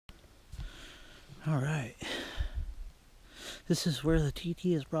Alright, this is where the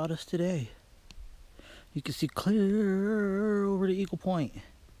TT has brought us today. You can see clear over to Eagle Point.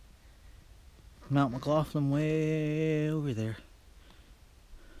 Mount McLaughlin way over there.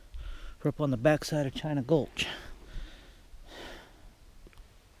 We're up on the backside of China Gulch.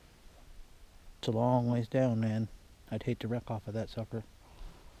 It's a long ways down, man. I'd hate to wreck off of that sucker.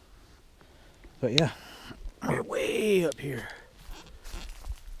 But yeah, we're way up here.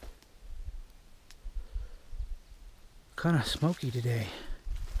 Kind of smoky today.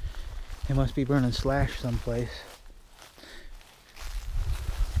 It must be burning slash someplace.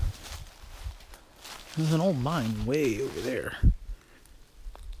 There's an old mine way over there.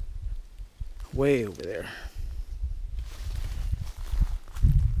 Way over there.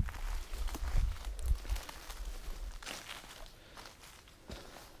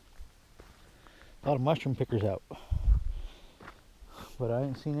 A lot of mushroom pickers out. But I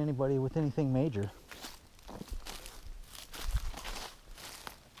haven't seen anybody with anything major.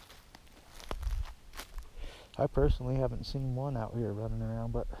 I personally haven't seen one out here running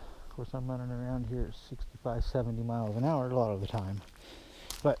around, but of course I'm running around here at 65, 70 miles an hour a lot of the time.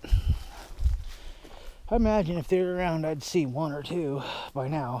 But I imagine if they were around, I'd see one or two by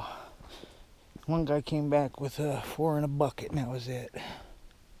now. One guy came back with 4 in a bucket, and that was it.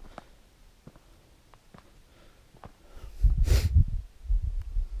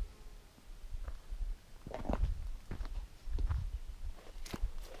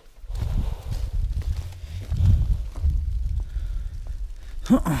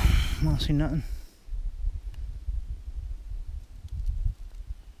 I don't see nothing.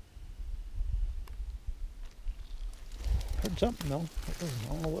 Heard something though. I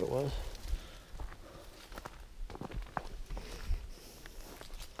don't know what it was.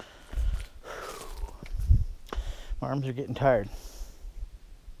 My arms are getting tired.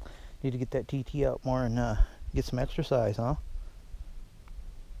 Need to get that TT out more and get some exercise, huh?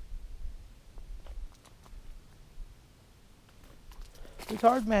 It's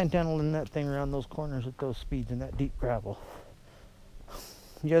hard, man, tunneling that thing around those corners at those speeds in that deep gravel.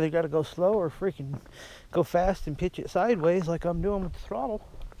 You either got to go slow or freaking go fast and pitch it sideways like I'm doing with the throttle.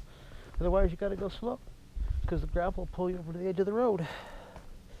 Otherwise, you got to go slow because the gravel will pull you over to the edge of the road.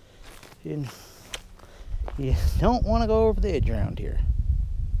 And you don't want to go over the edge around here.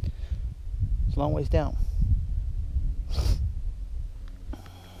 It's a long ways down.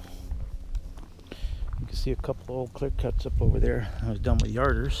 You can see a couple of old clear cuts up over there. I was done with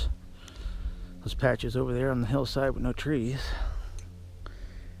yarders. Those patches over there on the hillside with no trees.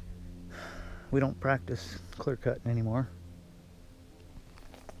 We don't practice clear cutting anymore.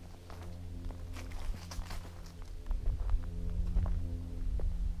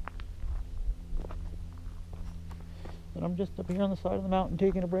 But I'm just up here on the side of the mountain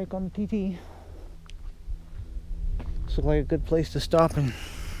taking a break on the TT. This looks like a good place to stop and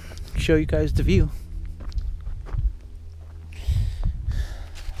show you guys the view.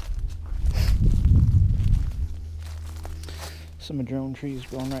 Some madrone trees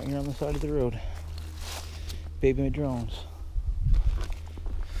growing right here on the side of the road. Baby madrones.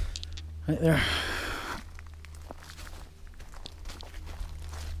 Right there.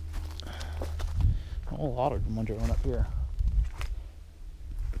 A lot of them are growing up here.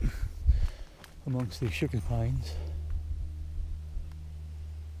 Amongst these sugar pines.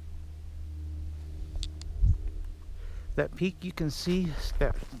 That peak you can see,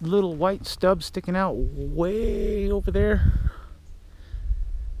 that little white stub sticking out way over there.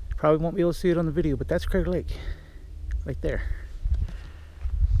 Probably won't be able to see it on the video, but that's Crater Lake. Right there.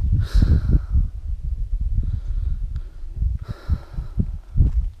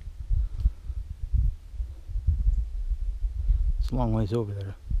 It's a long ways over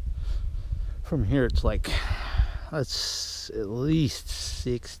there. From here it's like, that's at least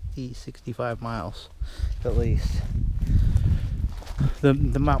 60, 65 miles. At least. The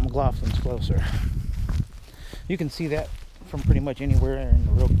Mount McLaughlin's closer. You can see that from pretty much anywhere in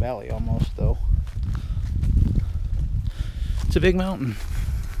the Rogue Valley almost, though. It's a big mountain.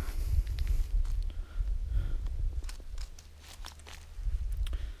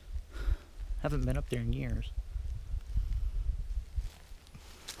 Haven't been up there in years.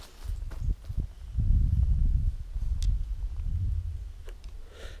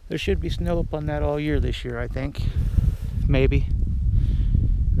 There should be snow up on that all year this year, I think. Maybe.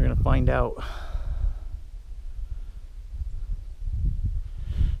 We're gonna find out.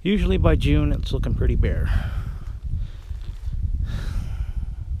 Usually by June it's looking pretty bare.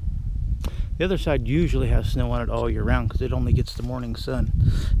 The other side usually has snow on it all year round because it only gets the morning sun.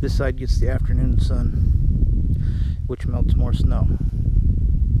 This side gets the afternoon sun, which melts more snow.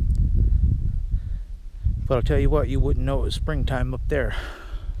 But I'll tell you what, you wouldn't know it was springtime up there.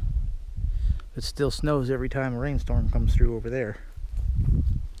 It still snows every time a rainstorm comes through over there.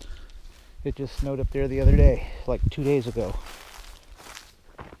 It just snowed up there the other day, like 2 days ago.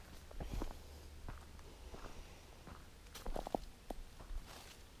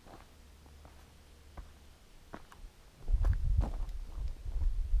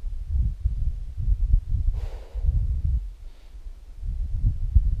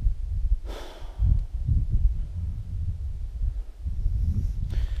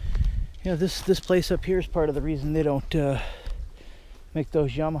 Yeah, this place up here is part of the reason they don't make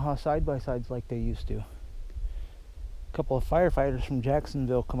those Yamaha side-by-sides like they used to. A couple of firefighters from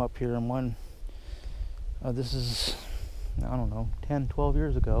Jacksonville come up here, and one, this is, I don't know, 10, 12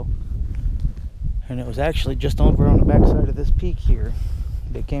 years ago. And it was actually just over on the backside of this peak here.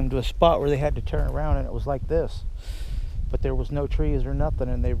 They came to a spot where they had to turn around, and it was like this. But there was no trees or nothing,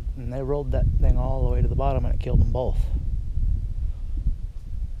 and they rolled that thing all the way to the bottom, and it killed them both.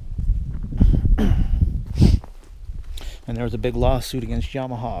 And there was a big lawsuit against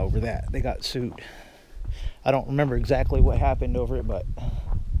Yamaha over that. They got sued. I don't remember exactly what happened over it, but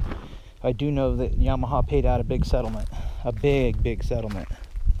I do know that Yamaha paid out a big settlement. A big settlement.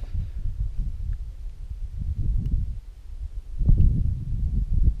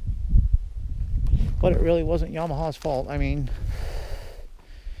 But it really wasn't Yamaha's fault. I mean,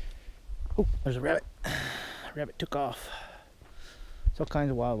 oh, there's a rabbit. Rabbit took off. There's all kinds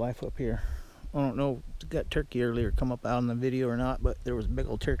of wildlife up here. I don't know if got turkey earlier come up out in the video or not, but there was a big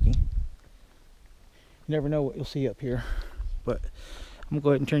old turkey. You never know what you'll see up here. But I'm gonna go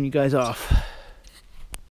ahead and turn you guys off.